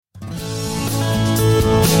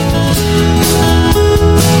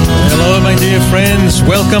friends,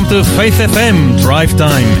 welcome to Faith FM Drive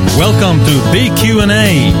Time. Welcome to Big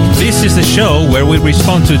Q&A. This is the show where we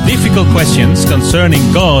respond to difficult questions concerning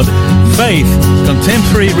God, faith,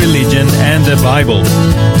 contemporary religion, and the Bible.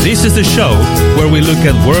 This is the show where we look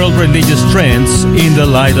at world religious trends in the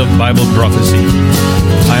light of Bible prophecy.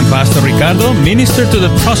 I'm Pastor Riccardo, minister to the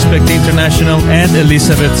Prospect International and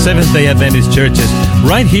Elizabeth Seventh-day Adventist churches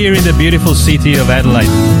right here in the beautiful city of Adelaide.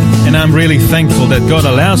 And I'm really thankful that God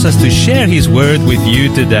allows us to share His Word with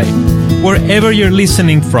you today. Wherever you're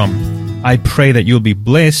listening from, I pray that you'll be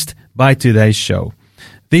blessed by today's show.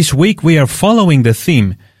 This week we are following the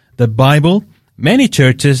theme, the Bible, many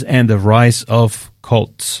churches, and the rise of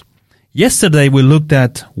cults. Yesterday we looked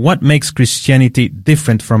at what makes Christianity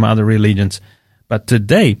different from other religions. But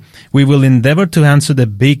today, we will endeavor to answer the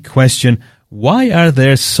big question, why are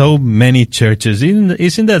there so many churches?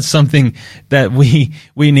 Isn't that something that we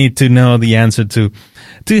need to know the answer to?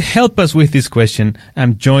 To help us with this question,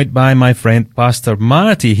 I'm joined by my friend Pastor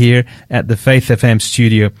Marty here at the Faith FM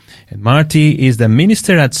studio. And Marty is the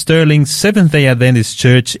minister at Sterling Seventh-day Adventist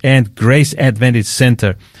Church and Grace Adventist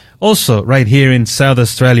Center, also right here in South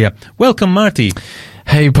Australia. Welcome, Marty.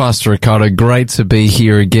 Hey, Pastor Riccardo, great to be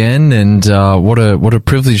here again, and what a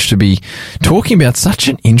privilege to be talking about such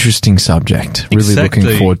an interesting subject. Really Exactly.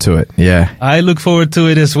 looking forward to it. Yeah. I look forward to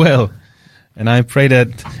it as well. And I pray that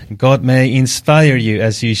God may inspire you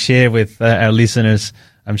as you share with our listeners,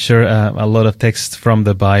 I'm sure, a lot of text from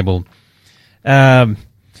the Bible.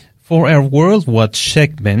 For our World Watch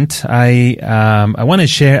segment, I want to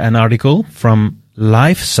share an article from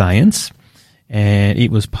Life Science, and it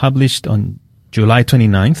was published on July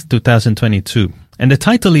 29th, 2022. And the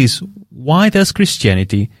title is, Why Does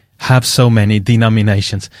Christianity Have So Many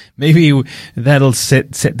Denominations? Maybe that'll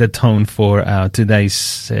set the tone for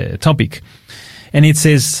today's topic. And it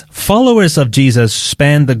says, followers of Jesus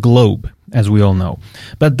span the globe, as we all know.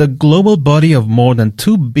 But the global body of more than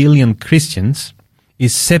 2 billion Christians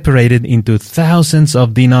is separated into thousands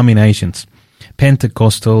of denominations.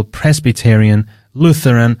 Pentecostal, Presbyterian,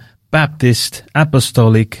 Lutheran, Baptist,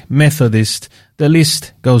 Apostolic, Methodist, the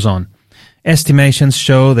list goes on. Estimations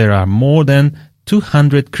show there are more than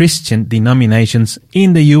 200 Christian denominations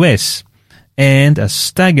in the U.S. and a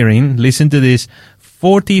staggering, listen to this,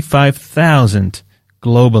 45,000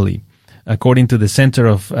 globally, according to the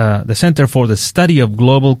Center for the Study of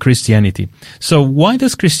Global Christianity. So why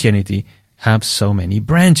does Christianity have so many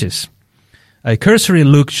branches? A cursory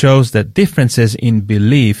look shows that differences in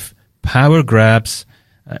belief, power grabs,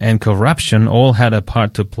 and corruption all had a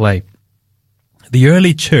part to play. The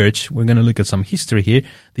early church, we're going to look at some history here,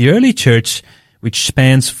 the early church, which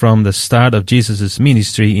spans from the start of Jesus'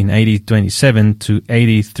 ministry in AD 27 to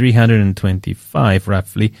AD 325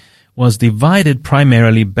 roughly, was divided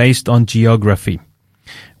primarily based on geography.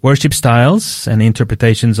 Worship styles and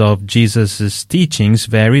interpretations of Jesus' teachings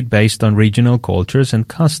varied based on regional cultures and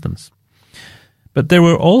customs. But there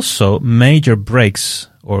were also major breaks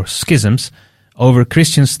or schisms over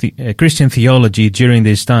Christian theology during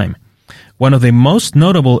this time. One of the most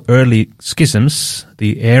notable early schisms,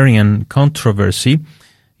 the Arian controversy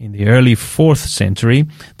in the early 4th century,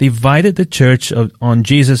 divided the church on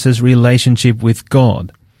Jesus' relationship with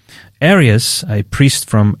God. Arius, a priest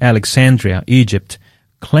from Alexandria, Egypt,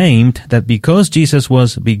 claimed that because Jesus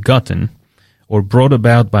was begotten or brought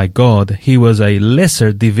about by God, he was a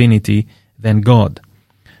lesser divinity than God.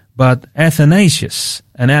 But Athanasius,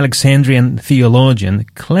 an Alexandrian theologian,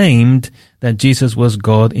 claimed that Jesus was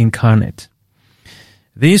God incarnate.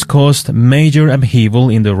 This caused major upheaval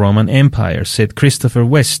in the Roman Empire, said Christopher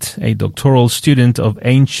West, a doctoral student of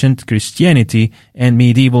ancient Christianity and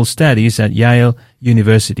medieval studies at Yale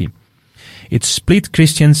University. It split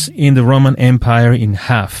Christians in the Roman Empire in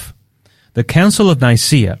half. The Council of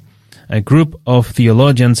Nicaea, a group of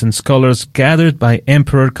theologians and scholars gathered by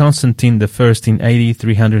Emperor Constantine I in AD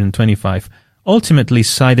 325, ultimately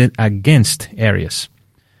sided against Arius.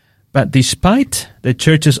 But despite the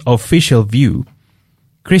church's official view,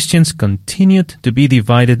 Christians continued to be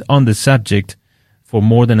divided on the subject for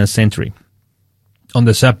more than a century. On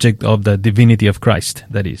the subject of the divinity of Christ,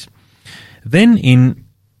 that is. Then in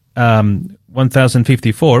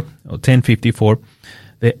 1054,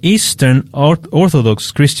 the Eastern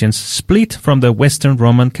Orthodox Christians split from the Western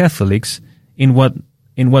Roman Catholics in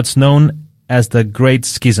what's known as the Great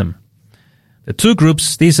Schism. The two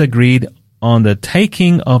groups disagreed on the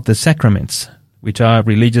taking of the sacraments, which are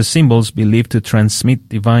religious symbols believed to transmit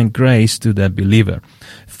divine grace to the believer.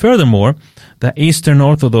 Furthermore, the Eastern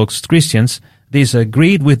Orthodox Christians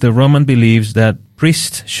disagreed with the Roman beliefs that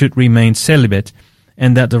priests should remain celibate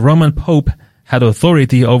and that the Roman Pope had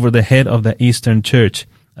authority over the head of the Eastern Church,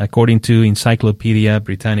 according to Encyclopedia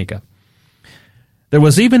Britannica. There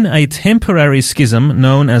was even a temporary schism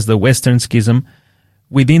known as the Western Schism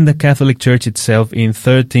within the Catholic Church itself in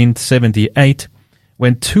 1378,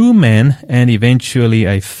 when two men, and eventually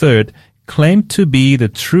a third, claimed to be the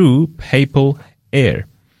true papal heir.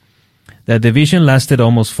 The division lasted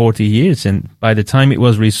almost 40 years, and by the time it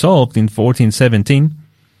was resolved in 1417,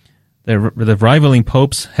 the rivaling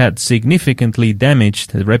popes had significantly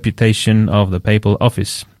damaged the reputation of the papal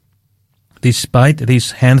office. Despite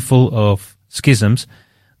this handful of schisms,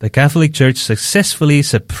 the Catholic Church successfully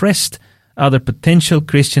suppressed other potential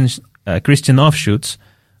Christian offshoots,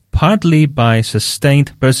 partly by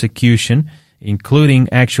sustained persecution, including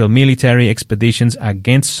actual military expeditions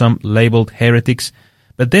against some labeled heretics,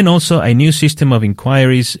 but then also a new system of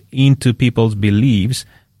inquiries into people's beliefs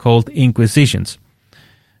called inquisitions.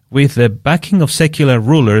 With the backing of secular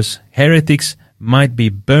rulers, heretics might be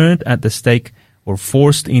burned at the stake or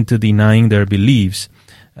forced into denying their beliefs.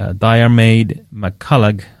 Diarmaid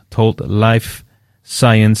McCulloch told Life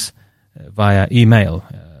Science via email.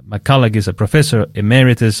 McCulloch is a professor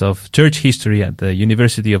emeritus of church history at the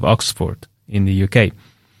University of Oxford in the UK.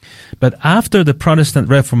 But after the Protestant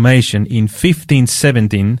Reformation in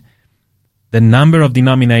 1517, the number of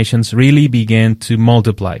denominations really began to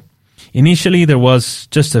multiply. Initially, there was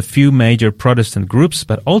just a few major Protestant groups,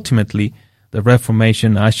 but ultimately, the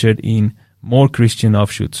Reformation ushered in more Christian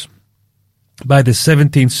offshoots. By the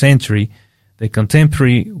 17th century, the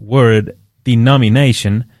contemporary word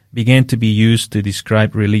denomination began to be used to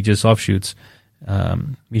describe religious offshoots.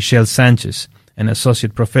 Michelle Sanchez, an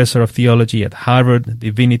associate professor of theology at Harvard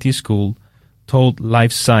Divinity School, told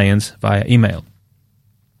Life Science via email.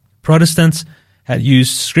 Protestants had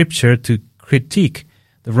used Scripture to critique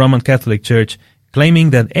the Roman Catholic Church,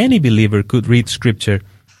 claiming that any believer could read Scripture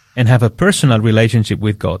and have a personal relationship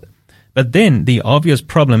with God. But then the obvious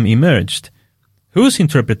problem emerged. Whose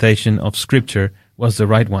interpretation of Scripture was the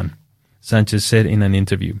right one? Sanchez said in an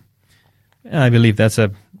interview. I believe that's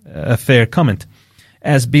a fair comment.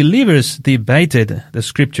 As believers debated the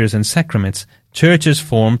Scriptures and sacraments, churches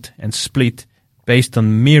formed and split based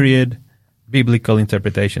on myriad biblical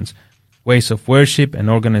interpretations, ways of worship, and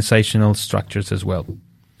organizational structures as well.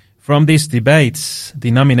 From these debates,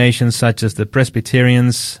 denominations such as the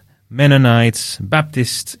Presbyterians, Mennonites,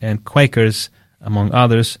 Baptists, and Quakers, among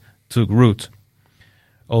others, took root.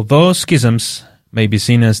 Although schisms may be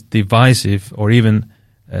seen as divisive or even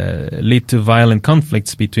lead to violent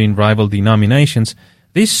conflicts between rival denominations,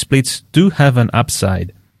 these splits do have an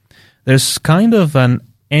upside. There's kind of an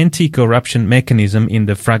anti-corruption mechanism in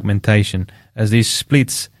the fragmentation, as these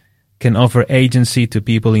splits can offer agency to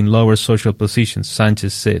people in lower social positions,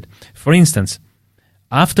 Sanchez said. For instance,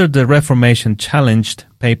 after the Reformation challenged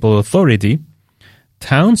papal authority,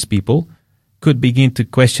 townspeople could begin to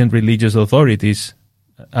question religious authorities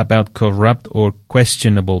about corrupt or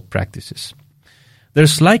questionable practices.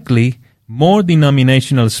 There's likely more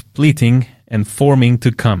denominational splitting and forming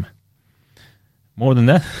to come. More than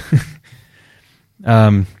that?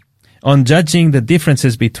 On judging the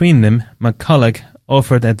differences between them, McCulloch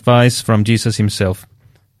offered advice from Jesus himself.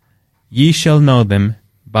 Ye shall know them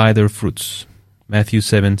by their fruits. Matthew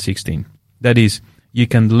 7:16. That is, you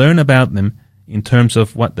can learn about them in terms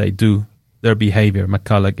of what they do, their behavior,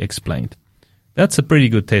 McCulloch explained. That's a pretty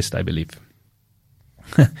good test, I believe.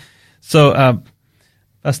 So,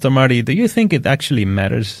 Pastor Marty, do you think it actually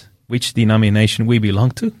matters which denomination we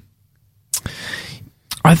belong to?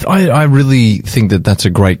 I really think that that's a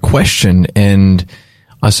great question, and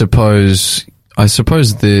I suppose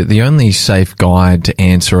the only safe guide to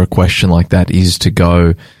answer a question like that is to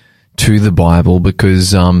go to the Bible,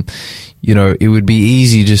 because it would be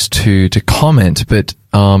easy just to comment,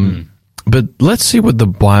 but let's see what the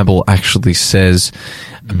Bible actually says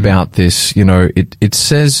about this. It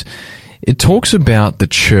says, it talks about the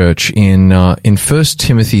church in 1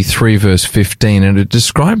 Timothy 3 verse 15, and it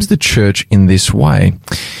describes the church in this way.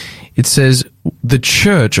 It says, the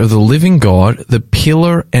church of the living God, the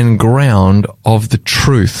pillar and ground of the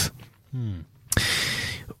truth.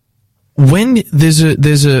 When there's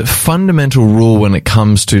a fundamental rule when it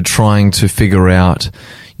comes to trying to figure out,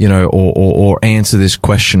 or answer this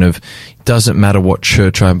question of, does it matter what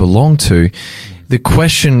church I belong to? The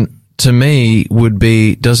question to me would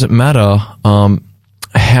be, does it matter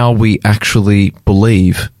how we actually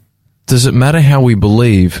believe? Does it matter how we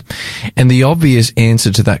believe? And the obvious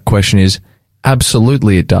answer to that question is,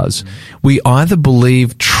 absolutely it does. We either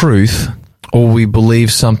believe truth or we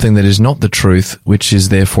believe something that is not the truth, which is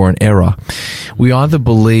therefore an error. We either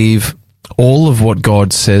believe all of what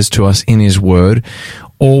God says to us in His Word,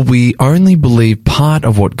 or we only believe part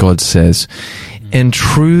of what God says. And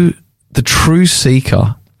the true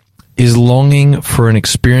seeker is longing for an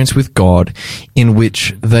experience with God in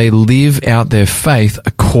which they live out their faith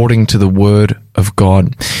according to the Word of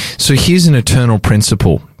God. So here's an eternal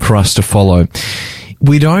principle for us to follow.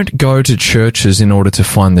 We don't go to churches in order to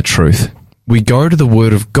find the truth. We go to the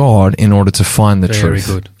Word of God in order to find the truth.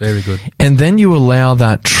 Very good, very good. And then you allow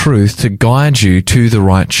that truth to guide you to the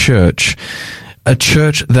right church. A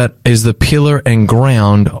church that is the pillar and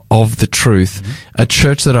ground of the truth. A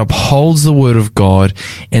church that upholds the Word of God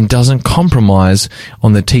and doesn't compromise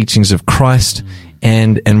on the teachings of Christ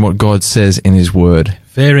and what God says in His Word.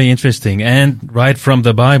 Very interesting, and right from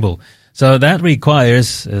the Bible. So that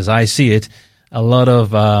requires, as I see it, a lot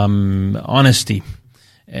of honesty.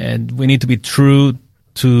 And we need to be true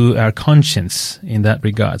to our conscience in that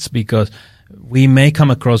regards, because we may come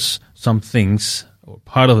across some things, or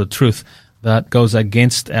part of the truth, that goes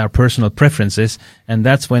against our personal preferences, and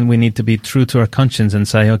that's when we need to be true to our conscience and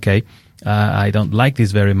say, okay, I don't like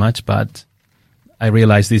this very much, but I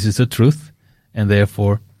realize this is the truth, and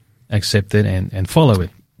therefore accept it and follow it.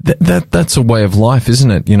 That's a way of life, isn't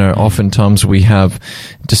it? You know, oftentimes we have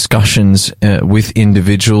discussions with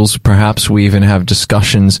individuals. Perhaps we even have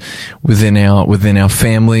discussions within our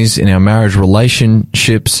families, in our marriage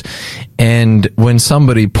relationships. And when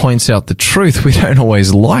somebody points out the truth, we don't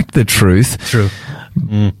always like the truth. True.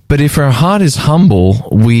 But if our heart is humble,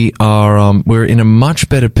 we're in a much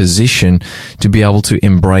better position to be able to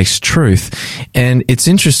embrace truth. And it's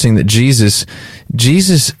interesting that Jesus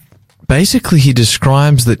basically, he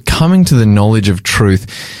describes that coming to the knowledge of truth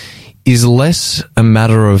is less a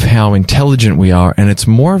matter of how intelligent we are, and it's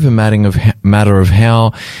more of a matter of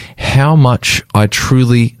how much I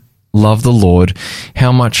truly love the Lord,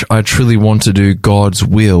 how much I truly want to do God's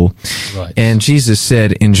will. Right. And Jesus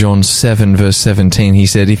said in John 7, verse 17, he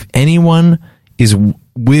said, if anyone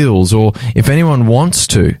wills, or if anyone wants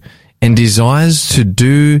to, and desires to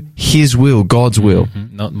do His will, God's will.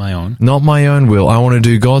 Not my own. Not my own will. I want to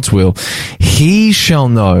do God's will. He shall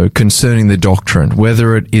know concerning the doctrine,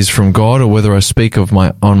 whether it is from God or whether I speak on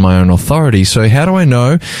my own authority. So how do I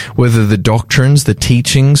know whether the doctrines, the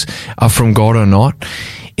teachings are from God or not?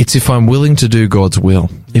 It's if I'm willing to do God's will.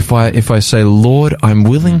 If I say, Lord, I'm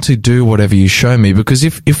willing to do whatever you show me, because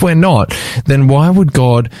if we're not, then why would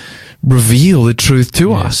God reveal the truth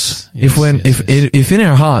to us? If in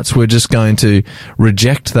our hearts we're just going to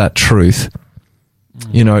reject that truth,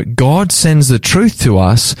 you know, God sends the truth to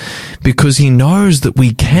us because He knows that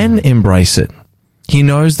we can embrace it. He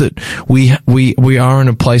knows that we are in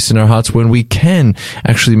a place in our hearts when we can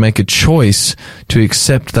actually make a choice to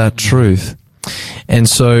accept that truth. And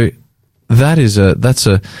so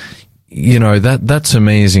that to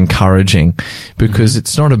me is encouraging, because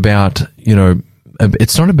it's not about,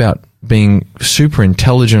 it's not about being super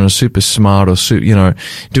intelligent or super smart or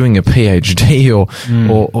doing a PhD or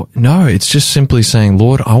no, it's just simply saying,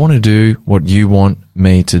 Lord, I want to do what you want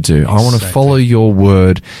me to do. Exactly. I want to follow your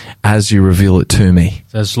word as you reveal it to me.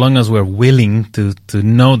 So as long as we're willing to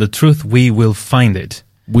know the truth, we will find it.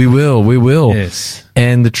 We will. Yes.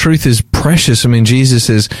 And the truth is precious. I mean, Jesus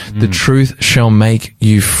says, the truth shall make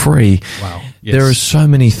you free. Wow. Yes. There are so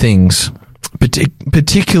many things.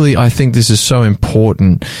 Particularly, I think this is so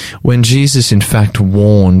important when Jesus, in fact,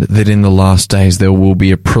 warned that in the last days there will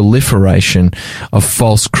be a proliferation of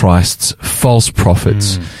false Christs, false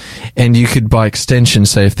prophets. And you could, by extension,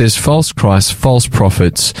 say if there's false Christs, false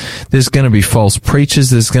prophets, there's going to be false preachers,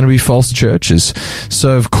 there's going to be false churches.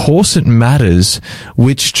 So, of course, it matters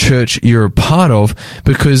which church you're a part of,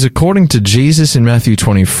 because according to Jesus in Matthew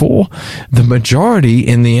 24, the majority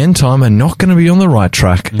in the end time are not going to be on the right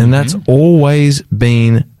track. And that's always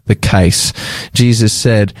been the case. Jesus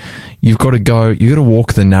said, you've got to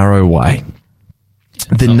walk the narrow way.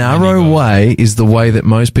 The narrow way is the way that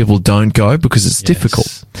most people don't go because it's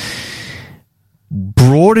difficult.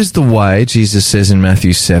 Broad is the way, Jesus says in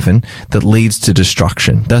Matthew 7, that leads to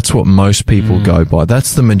destruction. That's what most people go by.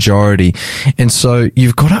 That's the majority. And so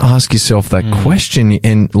you've got to ask yourself that question,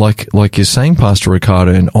 and like you're saying, Pastor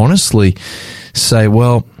Riccardo, and honestly say,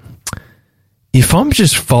 well, if I'm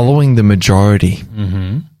just following the majority,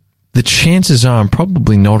 the chances are I'm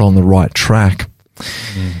probably not on the right track.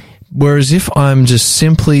 Whereas if I'm just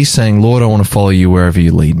simply saying, Lord, I want to follow you wherever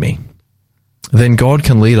you lead me, then God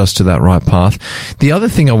can lead us to that right path. The other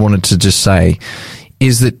thing I wanted to just say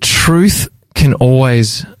is that truth can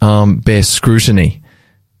always bear scrutiny.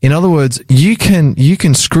 In other words, you can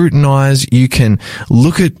scrutinize, you can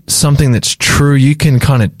look at something that's true, you can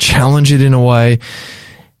kind of challenge it in a way,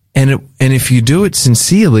 and if you do it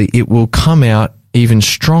sincerely, it will come out even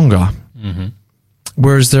stronger.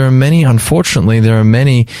 Whereas unfortunately, there are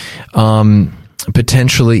many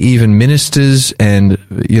potentially even ministers and,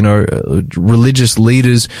 religious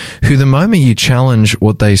leaders who the moment you challenge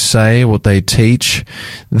what they say, what they teach,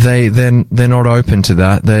 they're not open to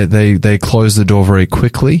that. They close the door very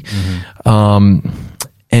quickly.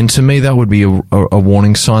 And to me, that would be a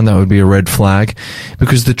warning sign. That would be a red flag,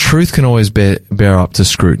 because the truth can always bear up to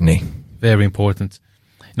scrutiny. Very important.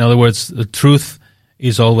 In other words, the truth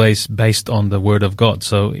is always based on the Word of God,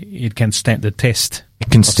 so it can stand the test. It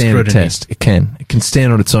can stand the test. It can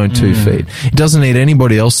stand on its own 2 feet. It doesn't need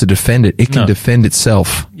anybody else to defend it. It can defend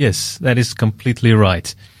itself. Yes, that is completely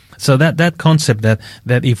right. So that concept that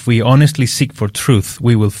if we honestly seek for truth,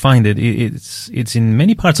 we will find it. It's in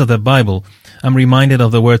many parts of the Bible. I'm reminded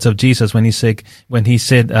of the words of Jesus when he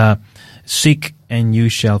said, "Seek and you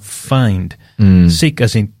shall find." Seek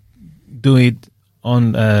as in do it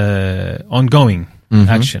ongoing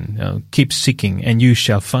action. Keep seeking and you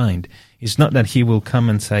shall find. It's not that he will come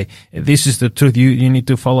and say, "This is the truth. You need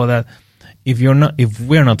to follow that." If we're not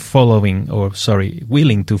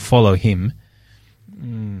willing to follow him,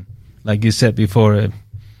 like you said before,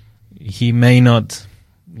 he may not,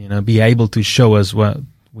 be able to show us what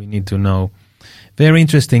we need to know. Very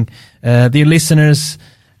interesting. Dear listeners,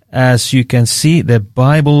 as you can see, the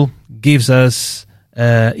Bible gives us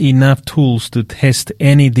enough tools to test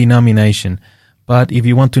any denomination. But if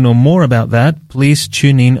you want to know more about that, please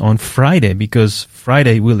tune in on Friday, because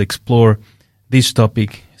Friday we'll explore this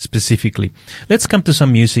topic specifically. Let's come to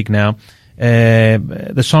some music now.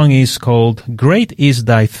 The song is called "Great is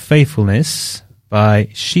Thy Faithfulness" by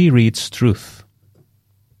She Reads Truth.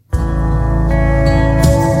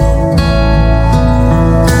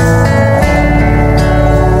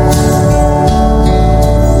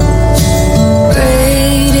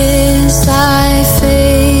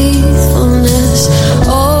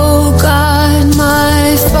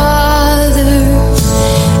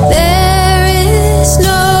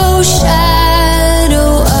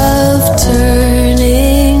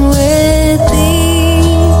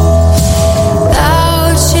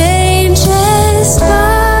 Thou changest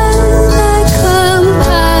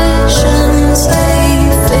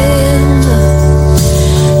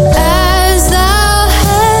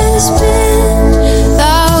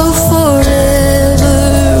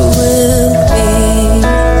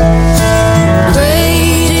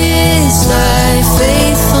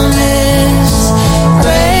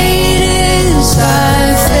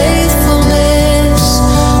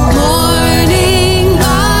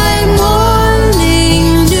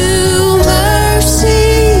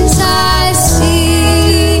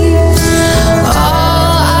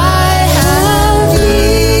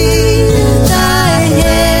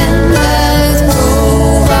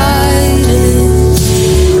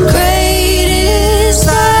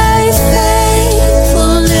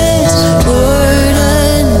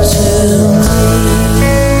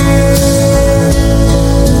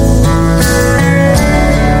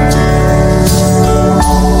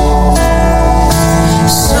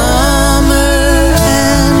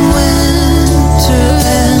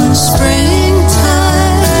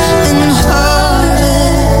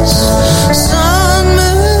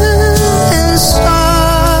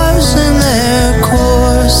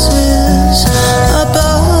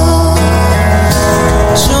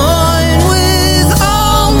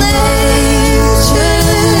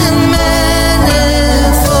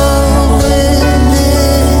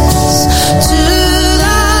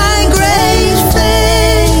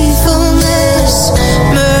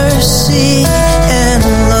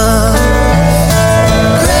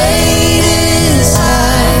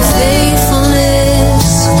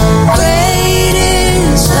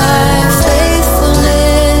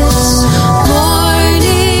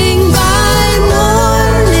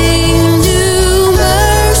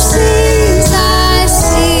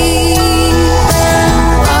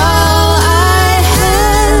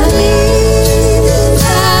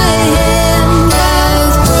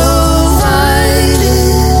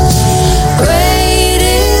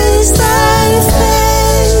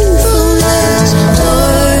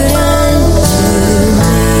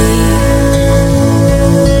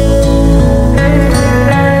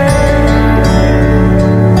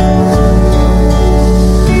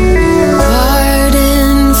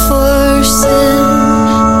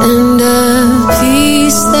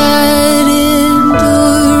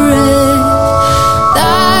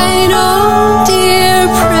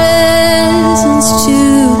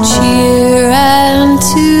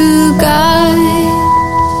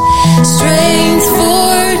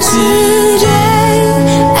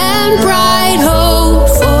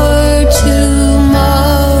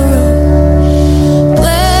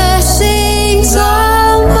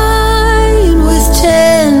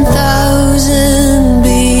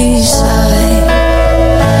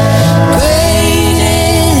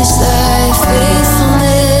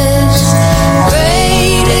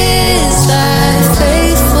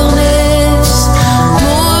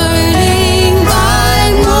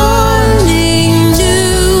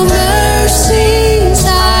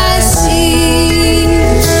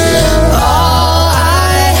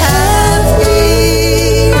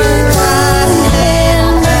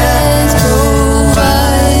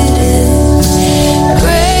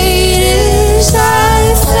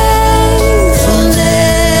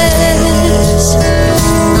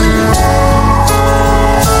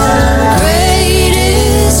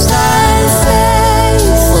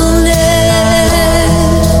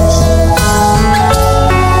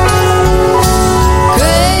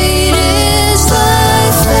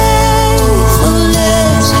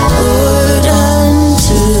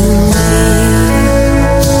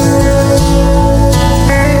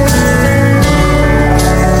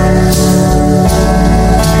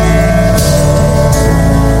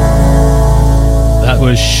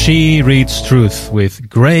She reads truth with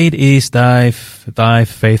great is thy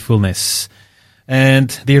faithfulness.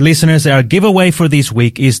 And dear listeners, our giveaway for this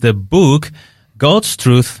week is the book God's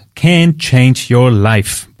Truth Can Change Your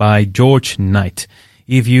Life by George Knight.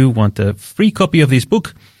 If you want a free copy of this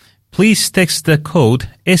book, please text the code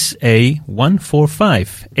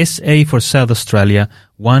SA145, SA for South Australia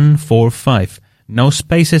 145. No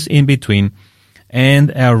spaces in between.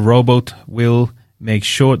 And our robot will make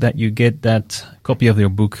sure that you get that copy of your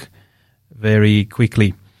book very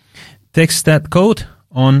quickly. Text that code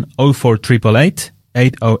on 04888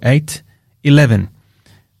 808 11.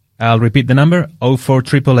 I'll repeat the number,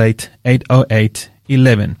 04888 808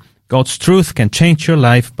 11. God's Truth Can Change Your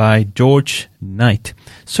Life by George Knight.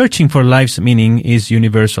 Searching for life's meaning is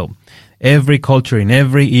universal. Every culture in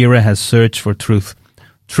every era has searched for truth.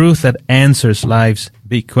 Truth that answers life's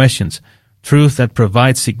big questions. Truth that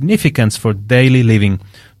provides significance for daily living.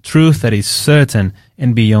 Truth that is certain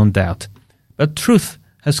and beyond doubt. But truth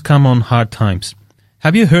has come on hard times.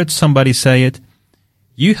 Have you heard somebody say it?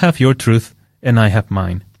 You have your truth and I have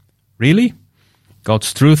mine. Really?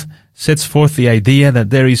 God's truth sets forth the idea that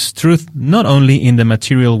there is truth not only in the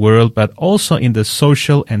material world but also in the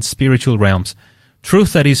social and spiritual realms.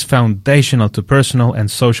 Truth that is foundational to personal and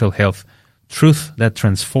social health. Truth that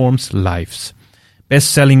transforms lives.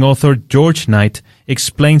 Best-selling author George Knight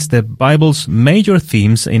explains the Bible's major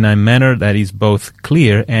themes in a manner that is both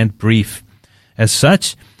clear and brief. As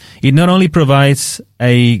such, it not only provides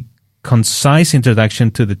a concise introduction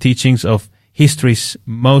to the teachings of history's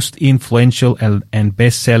most influential and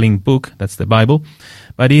best-selling book, that's the Bible,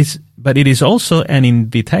 but it is also an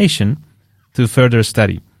invitation to further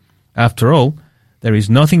study. After all, there is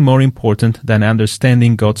nothing more important than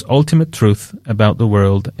understanding God's ultimate truth about the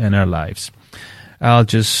world and our lives. I'll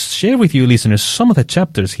just share with you, listeners, some of the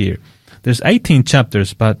chapters here. There's 18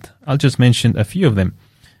 chapters, but I'll just mention a few of them.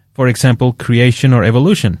 For example, creation or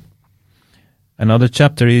evolution. Another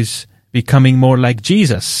chapter is becoming more like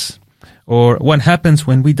Jesus. Or what happens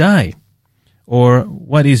when we die? Or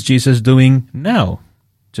what is Jesus doing now?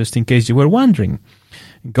 Just in case you were wondering.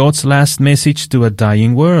 God's last message to a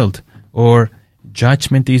dying world. Or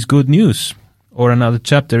judgment is good news. Or another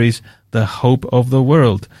chapter is the hope of the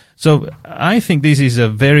world. So I think this is a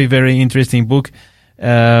very, very interesting book,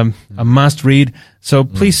 a must read. So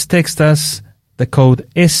please text us the code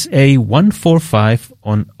SA145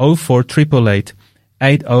 on 04888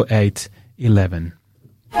 808 11.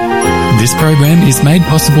 This program is made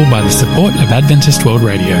possible by the support of Adventist World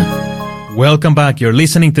Radio. Welcome back. You're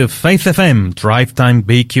listening to Faith FM, Drive Time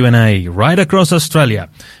BQ&A, right across Australia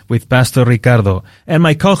with Pastor Riccardo. And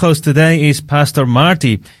my co-host today is Pastor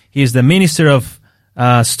Marty. He is the minister of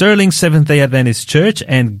Sterling Seventh-day Adventist Church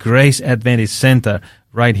and Grace Adventist Center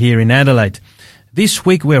right here in Adelaide. This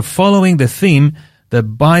week we're following the theme, the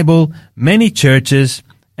Bible, many churches,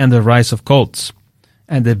 and the rise of cults.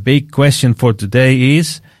 And the big question for today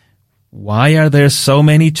is, why are there so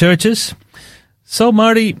many churches? So,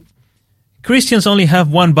 Marty, Christians only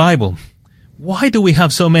have one Bible. Why do we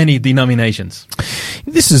have so many denominations?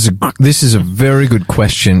 This is a very good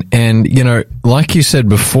question. And, you know, like you said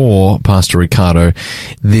before, Pastor Riccardo,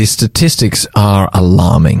 the statistics are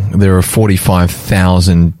alarming. There are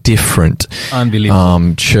 45,000 different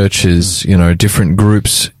churches, you know, different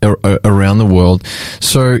groups around the world.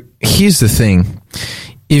 So here's the thing.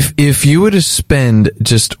 If you were to spend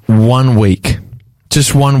just 1 week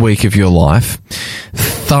of your life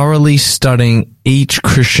thoroughly studying each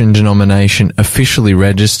Christian denomination officially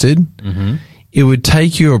registered, it would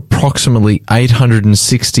take you approximately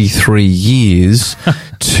 863 years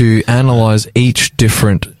to analyze each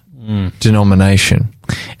different denomination.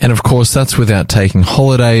 And of course, that's without taking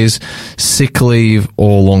holidays, sick leave,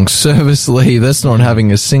 or long service leave. That's not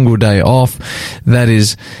having a single day off. That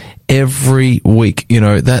is every week. You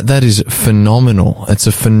know, that is phenomenal. It's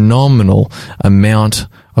a phenomenal amount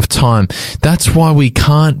of time. That's why we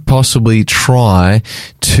can't possibly try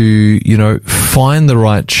to, you know, find the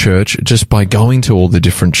right church just by going to all the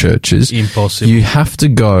different churches. Impossible. You have to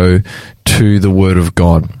go to the Word of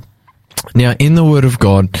God. Now, in the Word of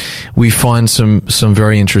God, we find some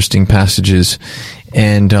very interesting passages.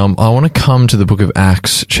 And I want to come to the book of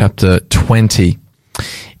Acts, chapter 20.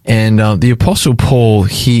 And the Apostle Paul,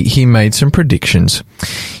 he made some predictions.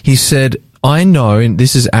 He said, I know, and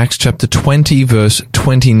this is Acts chapter 20, verse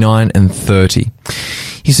 29 and 30.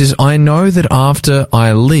 He says, I know that after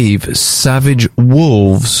I leave, savage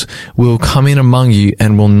wolves will come in among you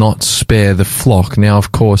and will not spare the flock. Now,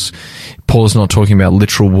 of course, Paul's not talking about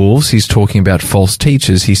literal wolves. He's talking about false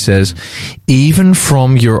teachers. He says, even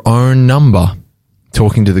from your own number,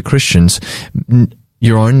 talking to the Christians,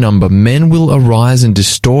 your own number, men will arise and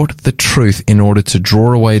distort the truth in order to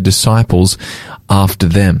draw away disciples after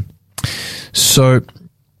them. So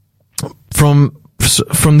from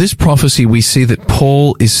this prophecy, we see that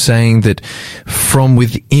Paul is saying that from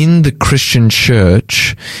within the Christian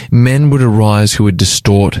church, men would arise who would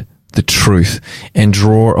distort the truth and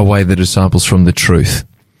draw away the disciples from the truth.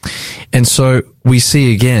 And so we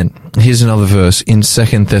see again, here's another verse in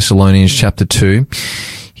 2 Thessalonians chapter 2,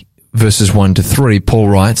 verses 1 to 3, Paul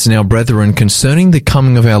writes, "Now, brethren, concerning the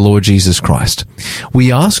coming of our Lord Jesus Christ,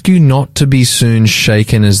 we ask you not to be soon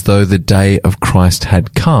shaken as though the day of Christ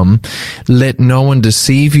had come. Let no one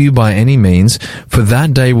deceive you by any means, for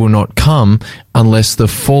that day will not come unless the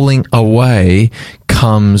falling away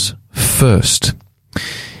comes first."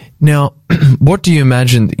 Now, what do you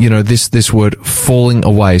imagine, this word falling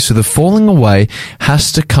away? So the falling away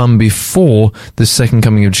has to come before the second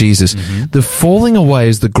coming of Jesus. Mm-hmm. The falling away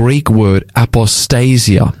is the Greek word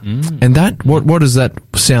apostasia. And that, what does that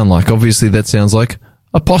sound like? Obviously that sounds like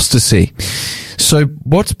apostasy. So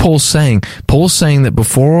what's Paul saying? Paul's saying that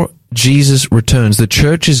before Jesus returns, the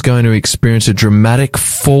church is going to experience a dramatic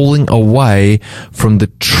falling away from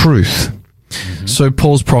the truth. Mm-hmm. So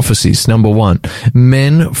Paul's prophecies, number 1,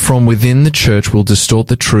 men from within the church will distort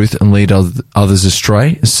the truth and lead others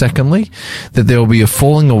astray. Secondly, that there will be a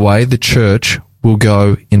falling away, the church will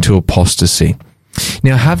go into apostasy.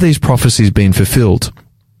 Now, have these prophecies been fulfilled?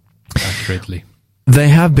 Accurately. They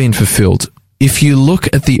have been fulfilled. If you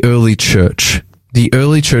look at the early church,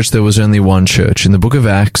 there was only one church. In the book of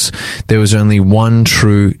Acts, there was only one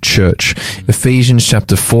true church. Ephesians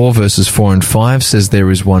chapter 4 verses 4 and 5 says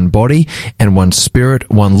there is one body and one spirit,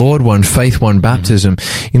 one Lord, one faith, one baptism.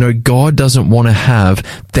 God doesn't want to have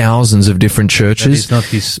thousands of different churches. That is not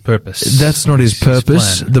his purpose. That's not his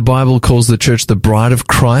purpose. The Bible calls the church the bride of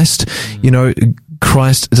Christ.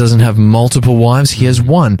 Christ doesn't have multiple wives. He has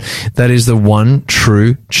one. That is the one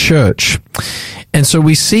true church. And so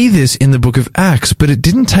we see this in the book of Acts, but it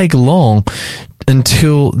didn't take long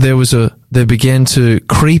until there began to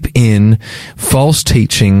creep in false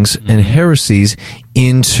teachings and heresies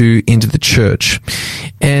into the church.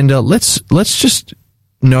 And let's just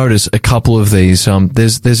notice a couple of these.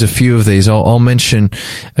 There's a few of these. I'll mention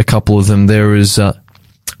a couple of them. There is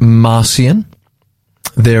Marcion.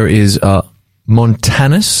 There is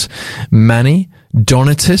Montanus, Mani,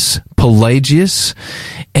 Donatus, Pelagius,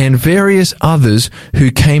 and various others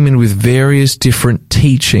who came in with various different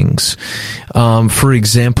teachings. For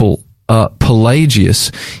example,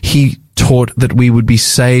 Pelagius, he taught that we would be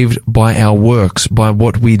saved by our works, by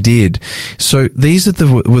what we did. So these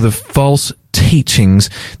were the false teachings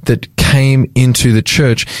that came into the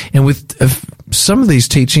church, and with some of these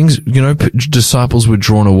teachings, disciples were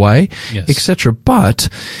drawn away, yes, etc. But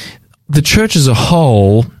the church as a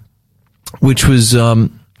whole, which was,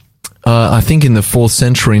 I think in the 4th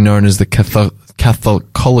century known as the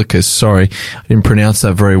Catholicus, sorry, I didn't pronounce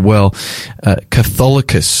that very well,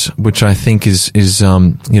 Catholicus, which I think is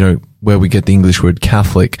where we get the English word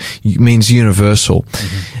Catholic, means universal.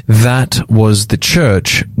 Mm-hmm. That was the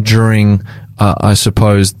church during, I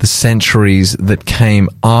suppose, the centuries that came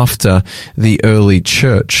after the early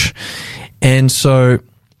church. And so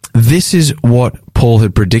this is what Paul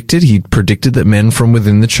had predicted. He predicted that men from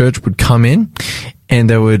within the church would come in and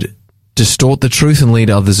they would distort the truth and lead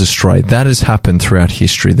others astray. That has happened throughout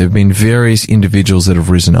history. There have been various individuals that have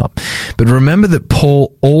risen up. But remember that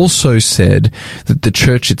Paul also said that the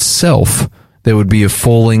church itself, there would be a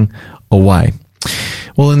falling away.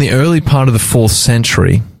 Well, in the early part of the 4th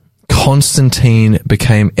century, Constantine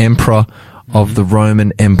became emperor of the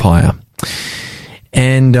Roman Empire.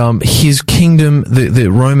 And his kingdom, the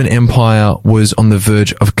Roman Empire, was on the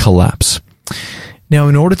verge of collapse. Now,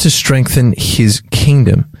 in order to strengthen his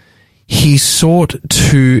kingdom, he sought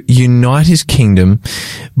to unite his kingdom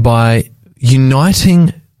by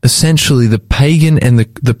uniting essentially the pagan and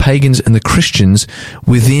the pagans and the Christians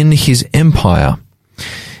within his empire.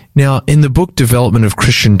 Now, in the book Development of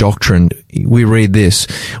Christian Doctrine, we read this: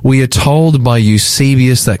 "We are told by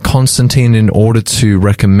Eusebius that Constantine, in order to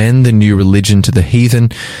recommend the new religion to the heathen,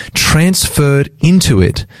 transferred into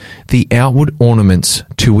it the outward ornaments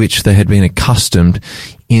to which they had been accustomed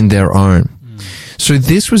in their own." So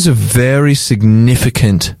this was a very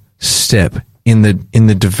significant step in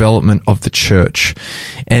the development of the church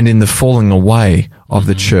and in the falling away of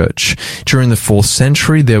the church. During the 4th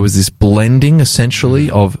century, there was this blending,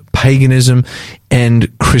 essentially, of paganism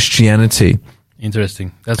and Christianity.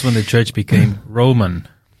 Interesting. That's when the church became Roman.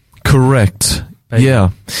 Correct. Pagan. Yeah.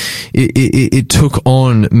 It took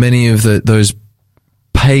on many of those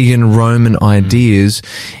pagan Roman ideas,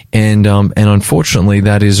 and unfortunately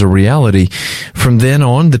that is a reality. From then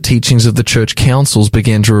on, the teachings of the church councils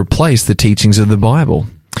began to replace the teachings of the Bible.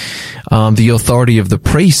 The authority of the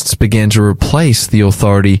priests began to replace the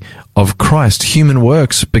authority of Christ. Human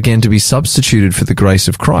works began to be substituted for the grace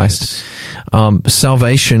of Christ.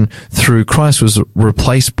 Salvation through Christ was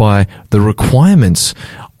replaced by the requirements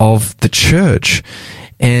of the church.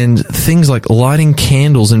 And things like lighting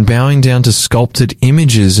candles and bowing down to sculpted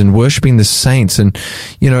images and worshiping the saints, and,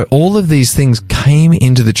 all of these things came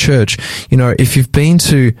into the church. If you've been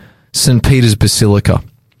to St. Peter's Basilica,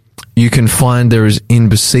 you can find there is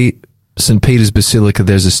in St. Peter's Basilica,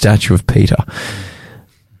 there's a statue of Peter.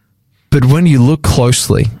 But when you look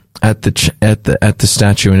closely at the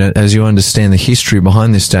statue, and as you understand the history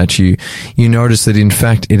behind this statue, you notice that in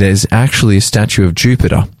fact it is actually a statue of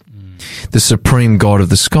Jupiter, the supreme god of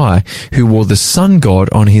the sky, who wore the sun god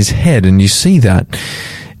on his head, and you see that.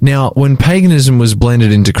 Now, when paganism was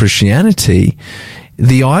blended into Christianity,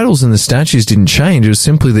 the idols and the statues didn't change. It was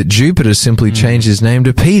simply that Jupiter simply changed his name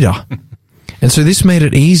to Peter. And so this made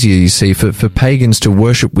it easier, you see, for pagans to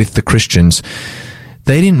worship with the Christians.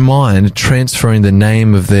 They didn't mind transferring the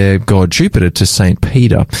name of their god Jupiter to Saint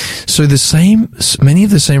Peter. So many of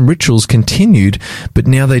the same rituals continued, but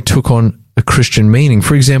now they took on a Christian meaning.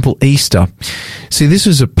 For example, Easter. See, this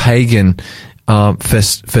was a pagan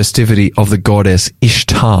festivity of the goddess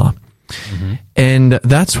Ishtar. Mm-hmm. And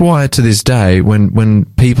that's why to this day, when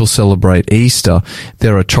people celebrate Easter,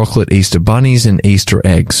 there are chocolate Easter bunnies and Easter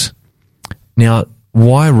eggs. Now,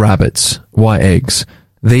 why rabbits? Why eggs?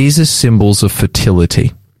 These are symbols of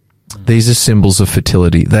fertility. These are symbols of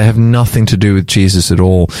fertility. They have nothing to do with Jesus at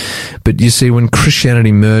all. But you see, when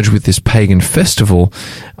Christianity merged with this pagan festival,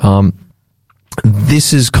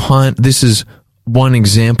 this is one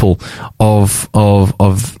example of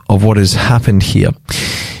what has happened here.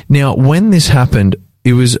 Now, when this happened,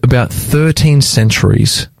 it was about 13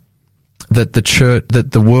 centuries that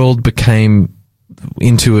the world became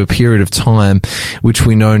into a period of time which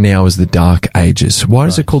we know now as the Dark Ages. Why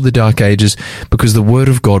is it called the Dark Ages? Because the Word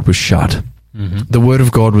of God was shut. Mm-hmm. The Word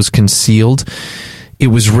of God was concealed. It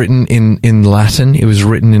was written in Latin. It was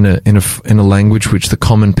written in a language which the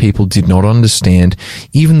common people did not understand.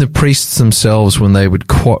 Even the priests themselves, when they would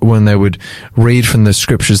read from the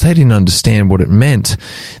scriptures, they didn't understand what it meant.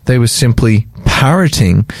 They were simply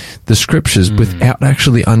parroting the scriptures without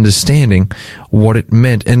actually understanding what it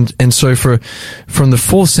meant. And so from the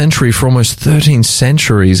 4th century, for almost 13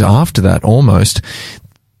 centuries after that, almost,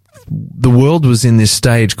 the world was in this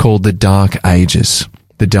stage called the Dark Ages.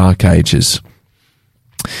 The Dark Ages.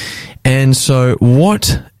 And so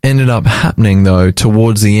what ended up happening, though,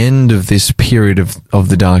 towards the end of this period of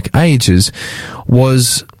the Dark Ages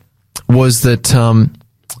was that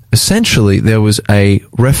essentially there was a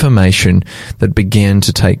Reformation that began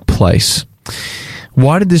to take place.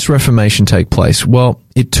 Why did this Reformation take place? Well,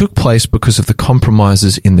 it took place because of the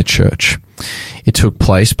compromises in the church. It took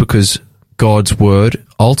place because God's word,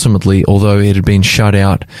 ultimately, although it had been shut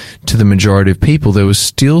out to the majority of people, there was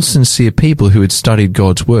still sincere people who had studied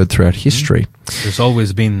God's word throughout history. There's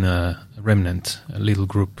always been a remnant, a little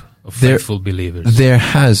group of faithful believers. There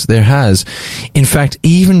has. In fact,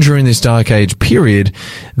 even during this Dark Age period,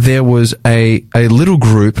 there was a little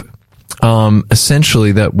group,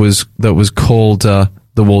 essentially that was called the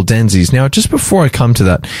Waldenses. Now, just before I come to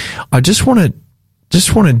that, I just want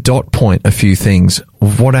to dot point a few things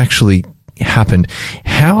of what actually happened.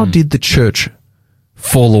 How did the church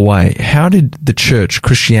fall away? How did the church,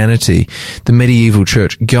 Christianity, the medieval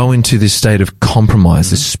church, go into this state of compromise,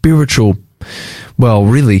 this spiritual, well,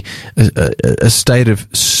 really a state of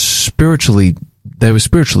they were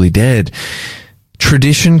spiritually dead.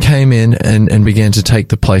 Tradition came in and began to take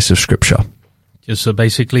the place of Scripture. So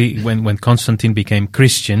basically, when Constantine became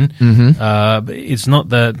Christian, it's not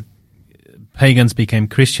that pagans became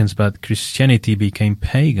Christians, but Christianity became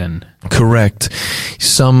pagan. Correct.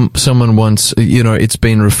 Someone once, it's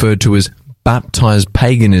been referred to as baptized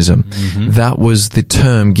paganism. Mm-hmm. That was the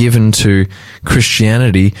term given to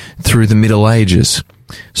Christianity through the Middle Ages.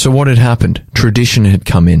 So what had happened? Tradition had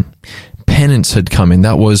come in. Penance had come in.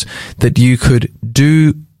 That was that you could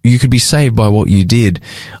be saved by what you did.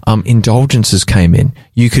 Indulgences came in.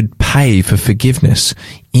 You could pay for forgiveness.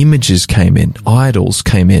 Images came in. Idols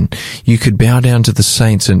came in. You could bow down to the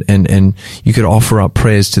saints and you could offer up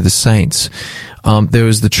prayers to the saints. There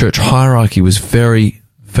was the church hierarchy was very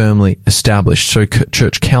firmly established. So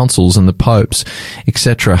church councils and the popes,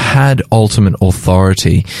 etc., had ultimate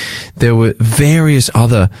authority. There were various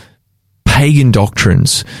other pagan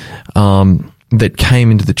doctrines, that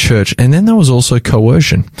came into the church. And then there was also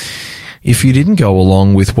coercion. if you didn't go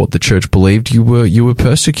along with what the church believed, you were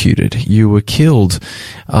persecuted, you were killed,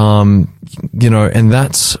 and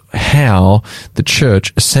that's how the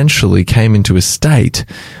church essentially came into a state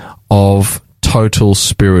of total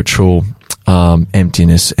spiritual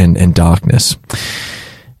emptiness and darkness.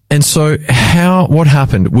 And so what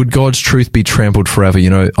happened? Would God's truth be trampled forever?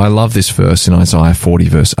 I love this verse in Isaiah 40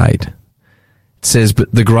 verse 8. It says,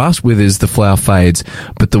 but the grass withers, the flower fades,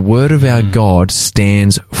 but the word of our God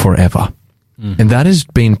stands forever. And that has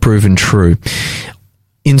been proven true.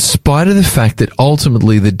 In spite of the fact that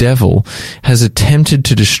ultimately the devil has attempted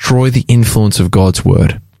to destroy the influence of God's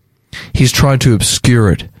word. He's tried to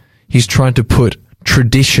obscure it. He's tried to put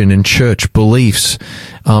tradition and church beliefs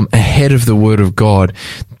ahead of the word of God.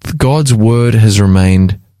 God's word has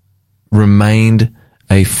remained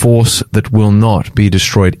a force that will not be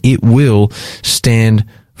destroyed. It will stand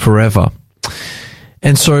forever.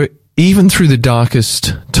 And so even through the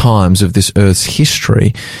darkest times of this earth's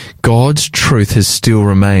history, God's truth has still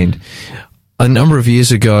remained. A number of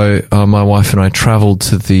years ago, my wife and I traveled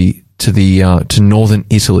to northern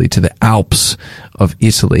Italy, to the Alps of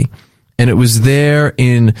Italy. And it was there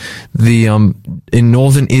in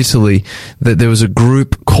northern Italy that there was a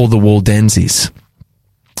group called the Waldenses.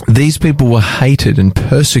 These people were hated and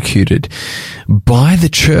persecuted by the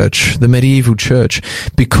church, the medieval church,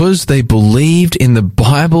 because they believed in the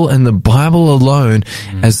Bible and the Bible alone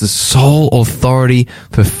as the sole authority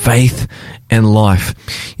for faith and life.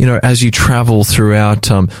 As you travel throughout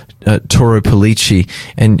Toro Police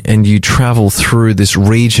and you travel through this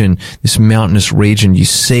region, this mountainous region, you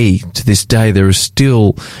see to this day there are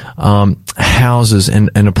still houses and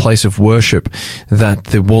a place of worship that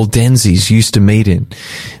the Waldenses used to meet in.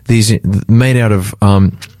 These made out of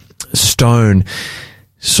stone.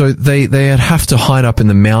 So they'd have to hide up in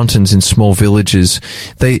the mountains in small villages.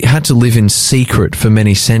 They had to live in secret for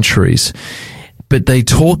many centuries. But they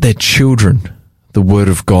taught their children the word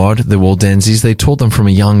of God, the Waldenses. They taught them from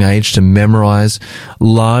a young age to memorize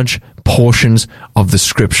large portions of the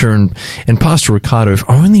scripture. And Pastor Riccardo, if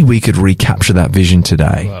only we could recapture that vision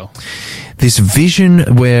today. Wow. This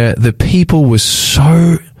vision where the people were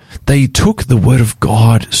they took the word of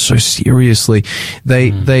God so seriously.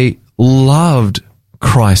 They loved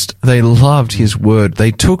Christ. They loved his word.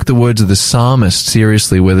 They took the words of the psalmist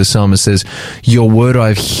seriously, where the psalmist says, your word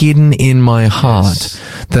I've hidden in my heart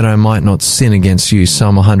that I might not sin against you.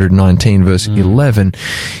 Psalm 119 verse 11.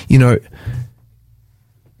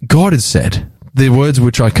 God had said, the words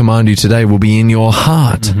which I command you today will be in your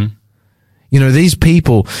heart. These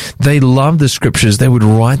people, they loved the scriptures. They would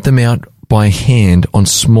write them out by hand on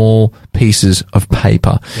small pieces of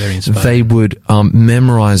paper. They would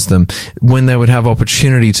memorize them. When they would have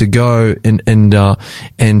opportunity to go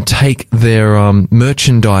and take their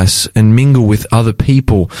merchandise and mingle with other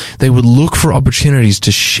people, they would look for opportunities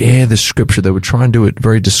to share the scripture. They would try and do it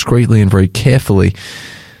very discreetly and very carefully.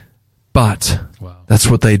 But that's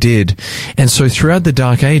what they did. And so throughout the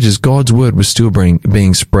Dark Ages, God's word was still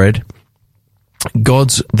being spread.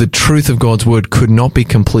 The truth of God's word could not be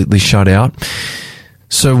completely shut out.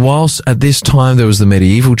 So whilst at this time there was the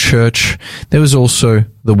medieval church, there was also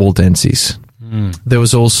the Waldenses. There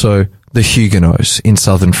was also the Huguenots in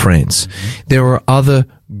southern France. There were other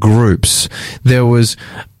groups. There were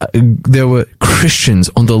Christians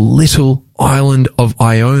on the little island of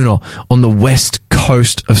Iona on the west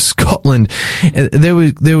coast of Scotland. There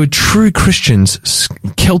were true Christians,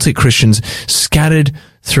 Celtic Christians, scattered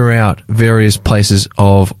throughout various places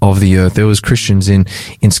of the earth. There was Christians in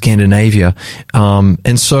Scandinavia.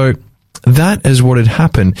 And so that is what had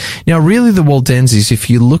happened. Now, really, the Waldenses, if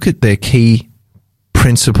you look at their key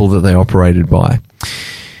principle that they operated by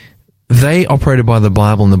the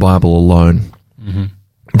Bible and the Bible alone.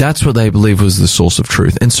 That's what they believed was the source of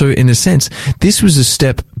truth. And so, in a sense, this was a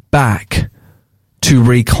step back to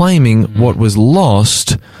reclaiming what was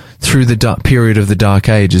lost through the period of the Dark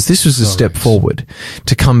Ages. This was a step forward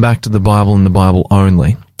to come back to the Bible and the Bible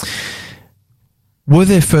only. Were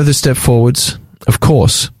there further step forwards? Of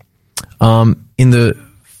course. In the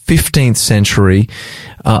 15th century,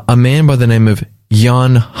 a man by the name of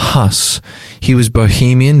Jan Hus, he was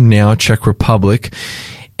Bohemian, now Czech Republic,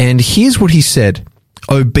 and here's what he said: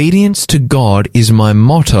 obedience to God is my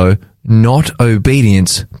motto, not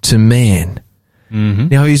obedience to man.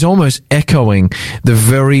 Now, he's almost echoing the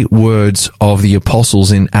very words of the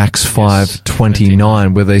apostles in Acts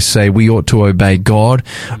 5:29, where they say we ought to obey God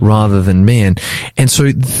rather than man. And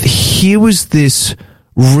so here was this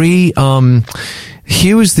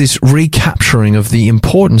recapturing of the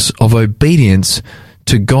importance of obedience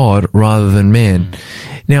to God rather than man.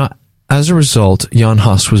 Now, as a result, Jan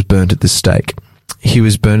Hus was burnt at the stake. he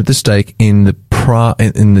was burned at the stake in the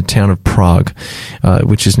town of Prague,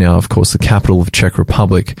 which is now, of course, the capital of Czech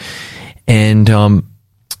Republic. And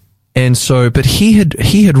so, but he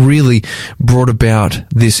had really brought about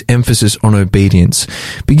this emphasis on obedience.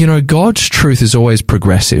 But you know, God's truth is always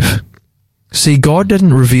progressive. See, God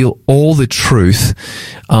didn't reveal all the truth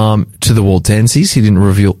to the Waldenses. He didn't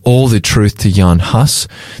reveal all the truth to Jan Hus.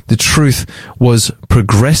 The truth was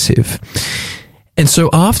progressive. And so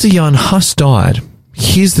after Jan Hus died,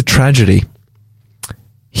 here's the tragedy.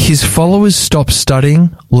 His followers stopped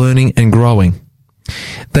studying, learning, and growing.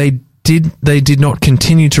 They did not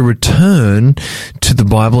continue to return to the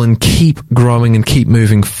Bible and keep growing and keep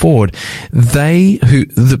moving forward.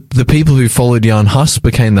 The people who followed Jan Hus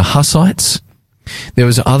became the Hussites. There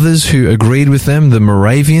was others who agreed with them, the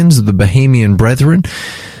Moravians, the Bohemian Brethren,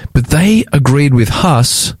 but they agreed with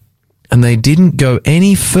Hus and they didn't go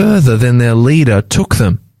any further than their leader took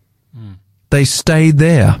them. They stayed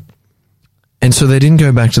there. And so they didn't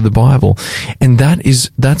go back to the Bible. And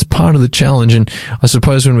that's part of the challenge. And I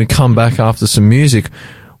suppose when we come back after some music,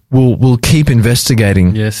 we'll keep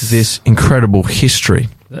investigating this incredible history.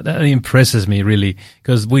 That impresses me, really,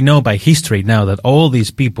 because we know by history now that all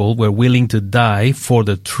these people were willing to die for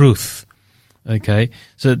the truth. Okay?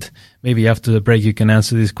 So maybe after the break you can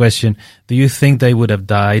answer this question. Do you think they would have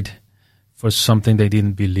died for something they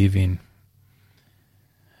didn't believe in?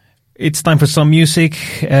 It's time for some music,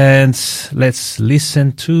 and let's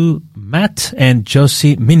listen to Matt and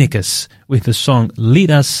Josie Minikas with the song Lead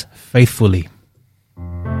Us Faithfully.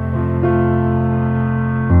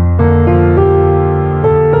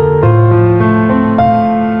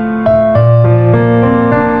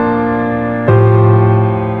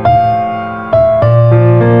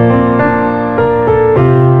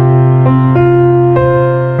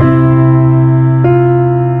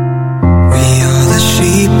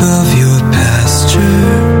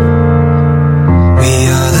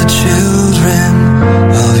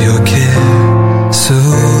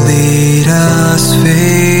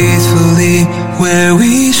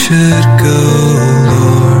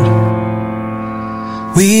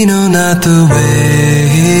 The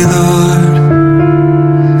way, Lord,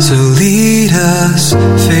 so lead us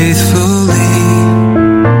faithfully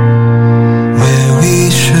where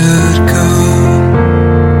we should go.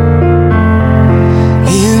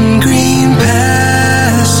 In green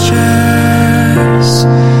pastures,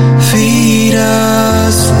 feed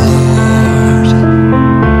us, Lord,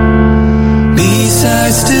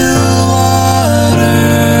 beside still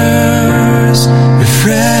waters,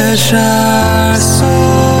 refresh our souls.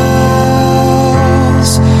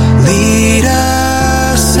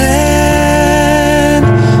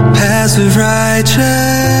 Of righteousness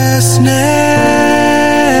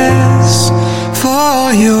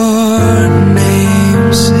for your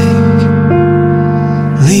name's sake.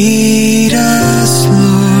 Lead us,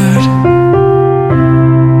 Lord.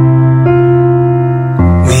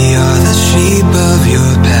 We are the sheep of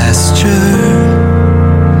your pasture.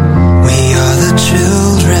 We are the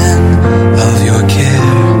children of your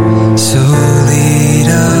care. So lead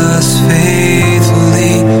us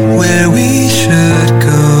faithfully where we should go.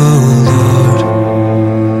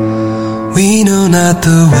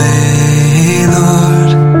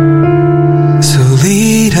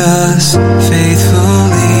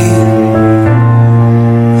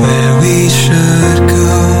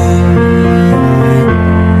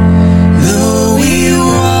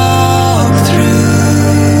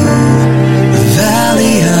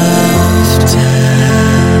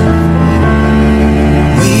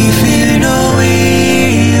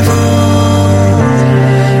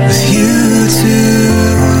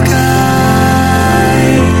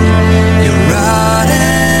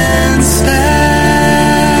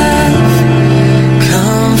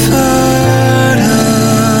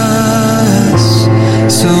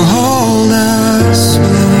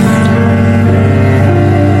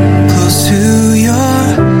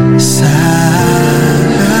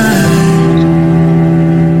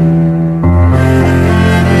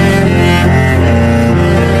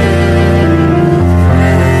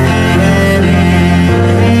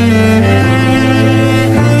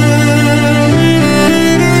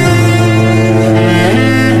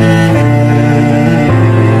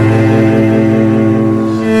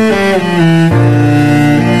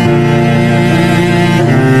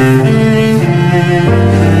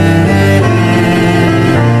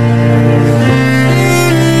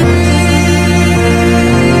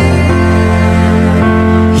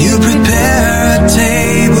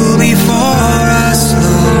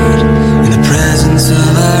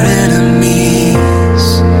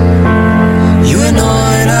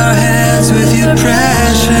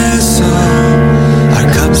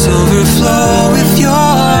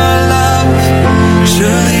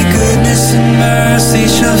 mercy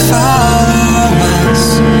shall follow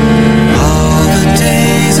us all the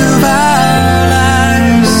days of our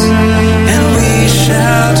lives, and we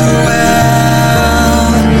shall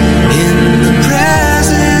dwell in the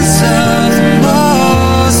presence of the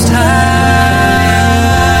Most High.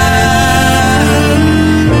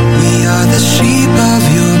 We are the sheep of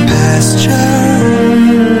your pasture.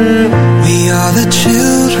 We are the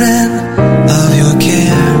children of your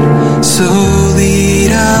care. So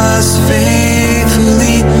lead us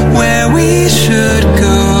faithfully where we should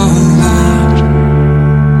go, Lord.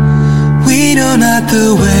 We know not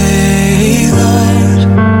the way, Lord.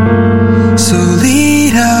 So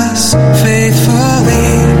lead us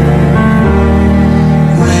faithfully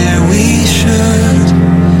where we should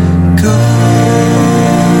go.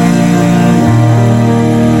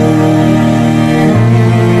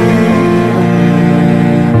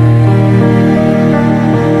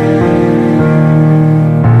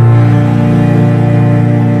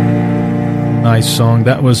 Nice song.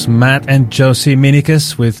 That was Matt and Josie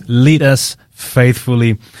Minicus with Lead Us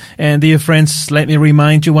Faithfully. And dear friends, let me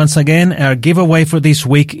remind you once again, our giveaway for this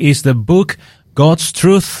week is the book God's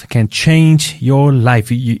Truth Can Change Your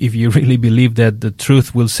Life. If you really believe that the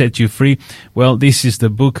truth will set you free, well, this is the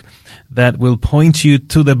book that will point you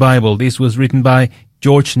to the Bible. This was written by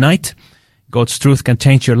George Knight. God's Truth Can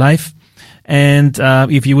Change Your Life. And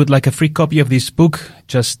if you would like a free copy of this book,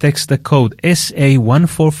 just text the code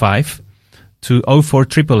SA145 to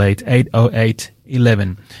 0488 808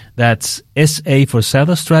 11. That's SA for South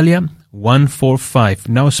Australia, 145.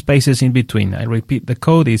 No spaces in between. I repeat, the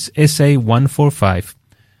code is SA145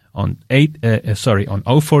 on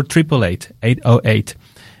 0488 808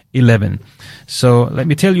 11. So let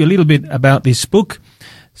me tell you a little bit about this book.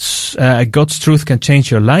 God's Truth Can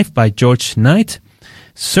Change Your Life by George Knight.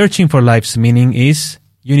 Searching for life's meaning is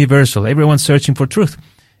universal. Everyone's searching for truth.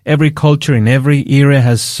 Every culture in every era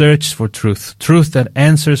has searched for truth. Truth that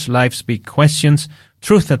answers life's big questions.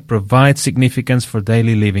 Truth that provides significance for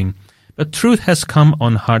daily living. But truth has come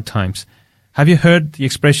on hard times. Have you heard the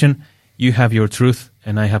expression, you have your truth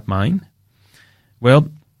and I have mine? Well,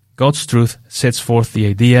 God's truth sets forth the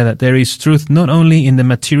idea that there is truth not only in the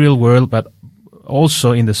material world, but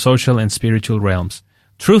also in the social and spiritual realms.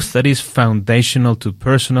 Truth that is foundational to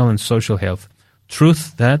personal and social health.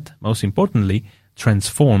 Truth that, most importantly,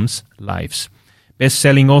 transforms lives.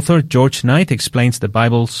 Best-selling author George Knight explains the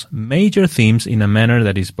Bible's major themes in a manner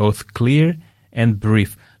that is both clear and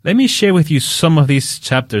brief. Let me share with you some of these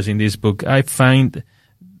chapters in this book. I find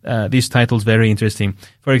these titles very interesting.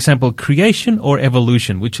 For example, Creation or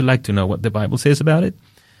Evolution. Would you like to know what the Bible says about it?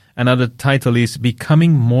 Another title is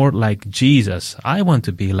Becoming More Like Jesus. I want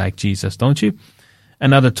to be like Jesus, don't you?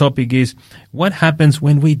 Another topic is what happens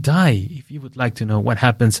when we die. If you would like to know what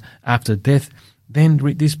happens after death, then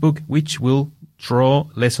read this book, which will draw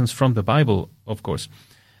lessons from the Bible, of course.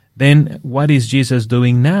 Then, what is Jesus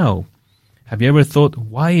doing now? Have you ever thought,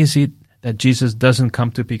 why is it that Jesus doesn't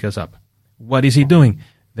come to pick us up? What is he doing?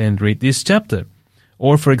 Then read this chapter.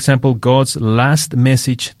 Or, for example, God's last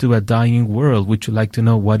message to a dying world. Would you like to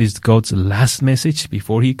know what is God's last message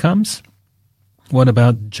before he comes? What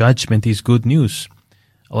about judgment is good news?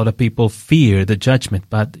 A lot of people fear the judgment,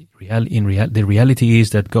 but the reality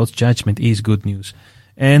is that God's judgment is good news.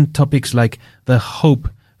 And topics like the hope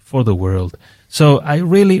for the world. So I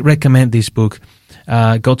really recommend this book,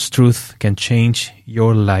 God's Truth Can Change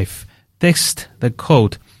Your Life. Text the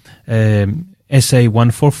code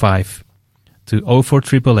SA145 to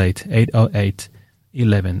 0488 808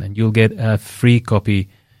 11, and you'll get a free copy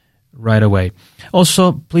right away.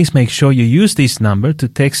 Also, please make sure you use this number to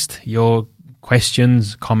text your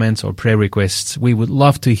questions, comments, or prayer requests. We would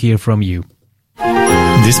love to hear from you.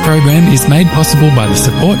 This program is made possible by the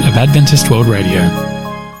support of Adventist World Radio.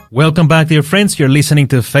 Welcome back, dear friends. You're listening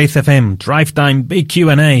to Faith FM Drive Time Big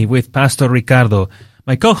Q&A with Pastor Riccardo.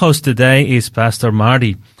 My co-host today is Pastor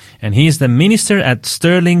Marty, and he is the minister at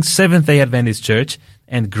Sterling Seventh-day Adventist Church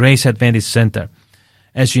and Grace Adventist Center.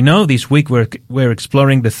 As you know, this week we're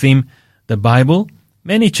exploring the theme, the Bible,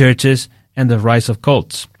 many churches, and the rise of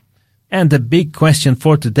cults. And the big question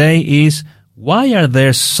for today is, why are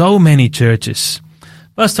there so many churches?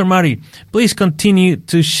 Pastor Marty, please continue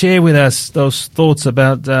to share with us those thoughts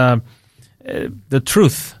about the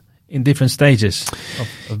truth in different stages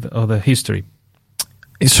of the history.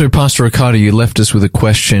 So, Pastor Riccardo, you left us with a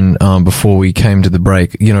question before we came to the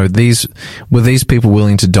break. You know, were these people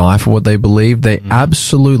willing to die for what they believed? They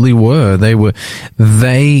absolutely were.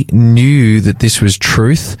 They knew that this was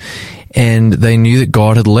truth, and they knew that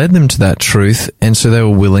God had led them to that truth, and so they were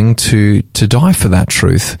willing to die for that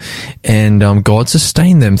truth. And God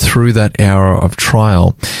sustained them through that hour of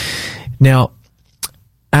trial. Now,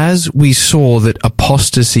 as we saw that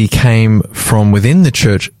apostasy came from within the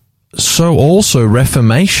church, so also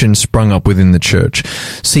Reformation sprung up within the church.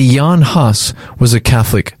 See, Jan Hus was a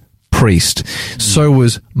Catholic priest. So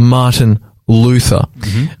was Martin Luther.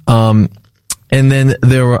 And then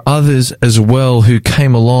there were others as well who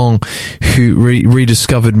came along who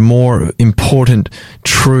rediscovered more important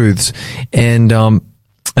truths. And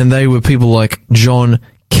they were people like John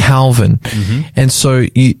Calvin. And so,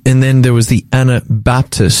 and then there was the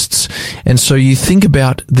Anabaptists. And so you think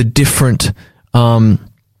about the different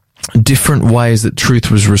ways that truth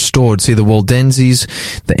was restored. See, the Waldenses,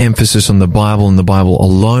 the emphasis on the Bible and the Bible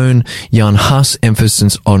alone. Jan Hus,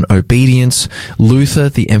 emphasis on obedience. Luther,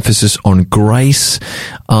 the emphasis on grace.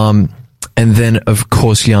 And then, of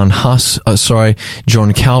course, John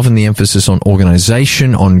Calvin, the emphasis on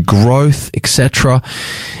organization, on growth, etc.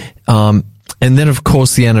 And then, of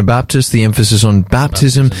course, the Anabaptists, the emphasis on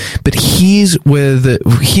baptism. But here's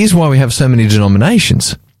why we have so many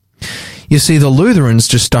denominations. You see, the Lutherans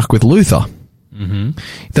just stuck with Luther.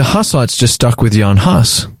 The Hussites just stuck with Jan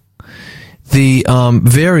Hus. The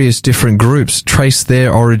various different groups trace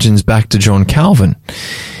their origins back to John Calvin.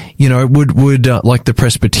 You know, would like the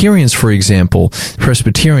Presbyterians, for example.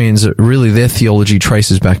 Presbyterians, really their theology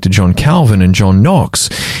traces back to John Calvin and John Knox.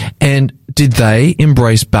 And did they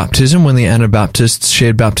embrace baptism when the Anabaptists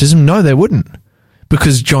shared baptism? No, they wouldn't.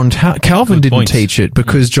 Because John Calvin didn't teach it,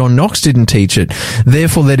 because John Knox didn't teach it.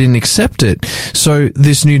 Therefore, they didn't accept it. So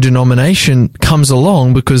this new denomination comes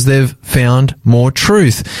along because they've found more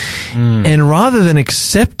truth. And rather than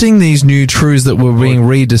accepting these new truths that were being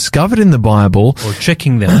rediscovered in the Bible, or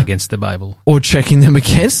checking them against the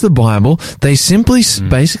Bible, they simply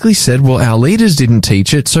basically said, well, our leaders didn't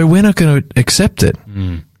teach it, so we're not going to accept it.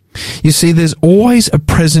 You see, there's always a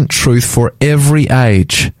present truth for every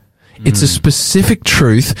age. It's a specific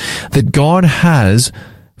truth that God has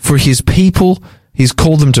for his people. He's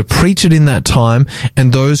called them to preach it in that time,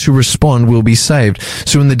 and those who respond will be saved.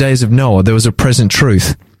 So in the days of Noah, there was a present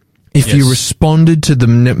truth. If you responded to the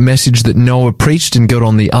message that Noah preached and got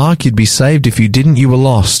on the ark, you'd be saved. If you didn't, you were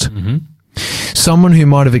lost. Someone who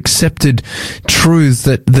might have accepted truths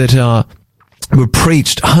that were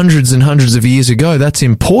preached hundreds and hundreds of years ago, that's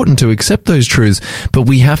important to accept those truths, but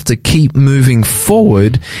we have to keep moving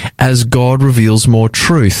forward as God reveals more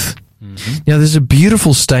truth. Now, there's a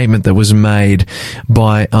beautiful statement that was made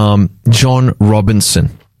by John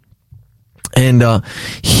Robinson, and I'm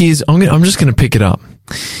just going to pick it up.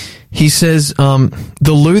 He says, the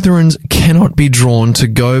Lutherans cannot be drawn to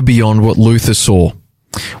go beyond what Luther saw.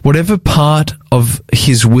 Whatever part of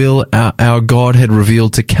his will our God had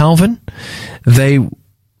revealed to Calvin, they will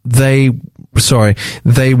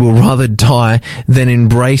rather die than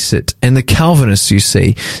embrace it. And the Calvinists, you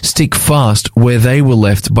see, stick fast where they were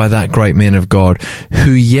left by that great man of God,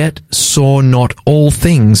 who yet saw not all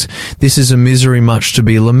things. This is a misery much to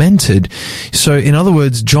be lamented. So, in other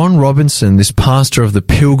words, John Robinson, this pastor of the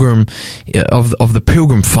Pilgrim, of the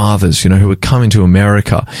Pilgrim Fathers, who had come into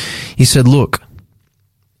America, he said, look,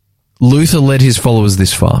 Luther led his followers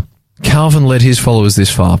this far. Calvin led his followers this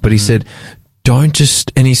far. But he said, don't just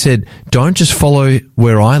follow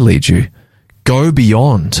where I lead you. Go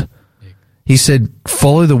beyond. He said,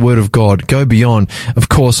 follow the word of God. Go beyond. Of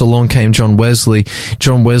course, along came John Wesley.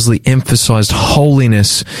 John Wesley emphasized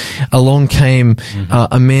holiness. Along came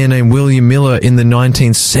a man named William Miller in the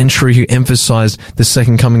 19th century who emphasized the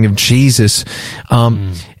second coming of Jesus.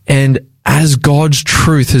 And as God's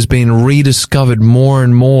truth has been rediscovered more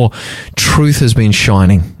and more, truth has been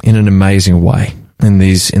shining in an amazing way in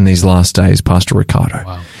these last days, Pastor Riccardo.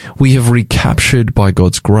 Wow. We have recaptured by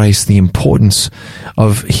God's grace the importance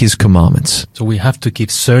of his commandments. So we have to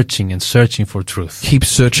keep searching and searching for truth. Keep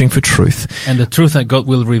searching for truth. And the truth that God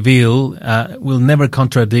will reveal will never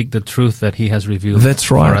contradict the truth that he has revealed.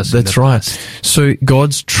 That's right. For us That's right. So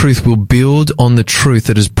God's truth will build on the truth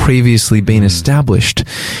that has previously been established.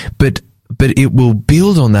 But it will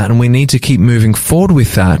build on that, and we need to keep moving forward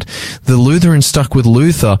with that. The Lutherans stuck with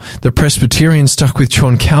Luther. The Presbyterians stuck with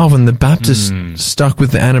John Calvin. The Baptists stuck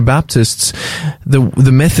with the Anabaptists.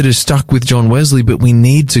 The Methodists stuck with John Wesley, but we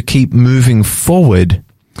need to keep moving forward.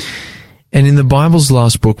 And in the Bible's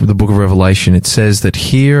last book, the book of Revelation, it says that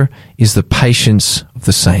here is the patience of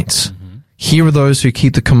the saints. Here are those who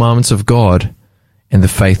keep the commandments of God and the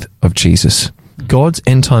faith of Jesus. God's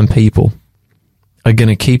end-time people are going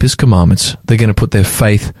to keep his commandments. They're going to put their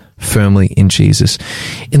faith firmly in Jesus.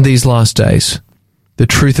 In these last days, the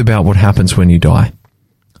truth about what happens when you die,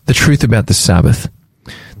 the truth about the Sabbath,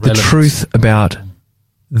 the truth about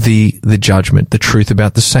the judgment, the truth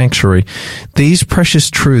about the sanctuary. These precious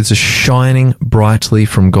truths are shining brightly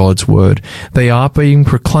from God's word. They are being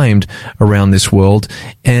proclaimed around this world.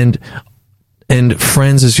 And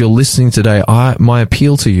friends, as you're listening today, my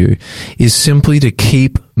appeal to you is simply to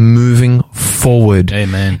keep moving forward.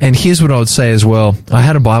 Amen. And here's what I would say as well. I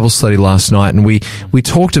had a Bible study last night, and we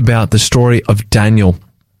talked about the story of Daniel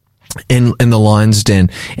in the lion's den.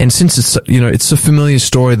 And since it's a familiar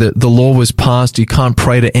story that the law was passed, you can't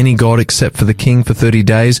pray to any god except for the king for 30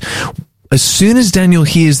 days. As soon as Daniel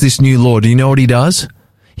hears this new law, do you know what he does?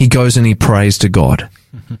 He goes and he prays to God.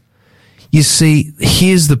 You see,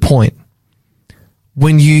 here's the point.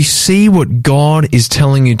 When you see what God is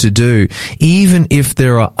telling you to do, even if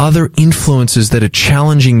there are other influences that are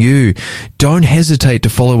challenging you, don't hesitate to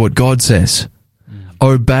follow what God says.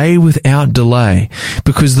 Obey without delay,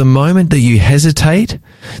 because the moment that you hesitate,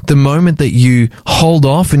 the moment that you hold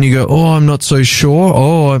off and you go, oh, I'm not so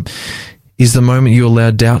sure, is the moment you allow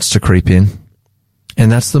doubts to creep in. And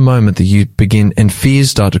that's the moment that you begin and fears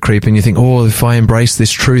start to creep in. You think, oh, if I embrace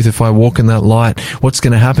this truth, if I walk in that light, what's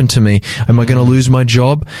going to happen to me? Am I going to lose my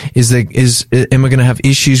job? Am I going to have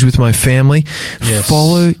issues with my family? Yes.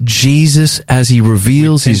 Follow Jesus as he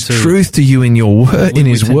reveals his truth to you in your word, in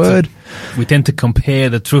his word. We tend to compare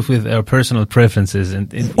the truth with our personal preferences, and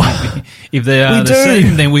if they are the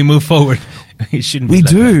same, then we move forward. It shouldn't be we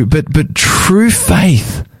like do, but true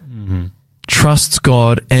faith trusts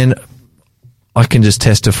God. And I can just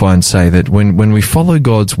testify and say that when we follow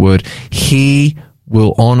God's word, he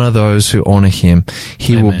will honor those who honor him.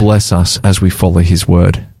 He Amen. Will bless us as we follow his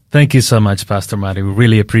word. Thank you so much, Pastor Marty. We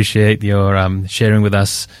really appreciate your sharing with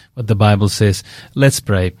us what the Bible says. Let's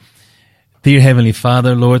pray. Dear Heavenly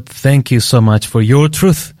Father, Lord, thank you so much for your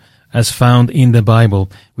truth as found in the Bible.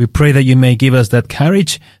 We pray that you may give us that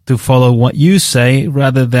courage to follow what you say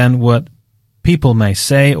rather than what people may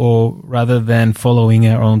say, or rather than following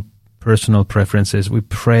our own personal preferences. We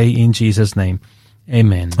pray in Jesus' name.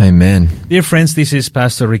 Amen. Amen. Dear friends, this is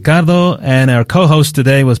Pastor Riccardo, and our co-host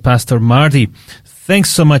today was Pastor Marty. Thanks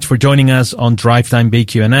so much for joining us on Drive Time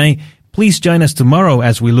BQ&A. Please join us tomorrow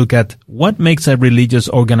as we look at what makes a religious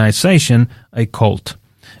organization a cult.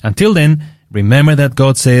 Until then, remember that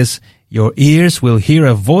God says, your ears will hear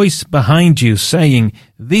a voice behind you saying,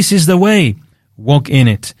 this is the way, walk in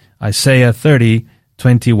it. Isaiah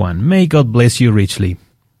 30:21. May God bless you richly.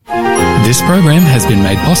 This program has been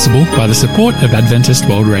made possible by the support of Adventist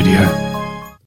World Radio.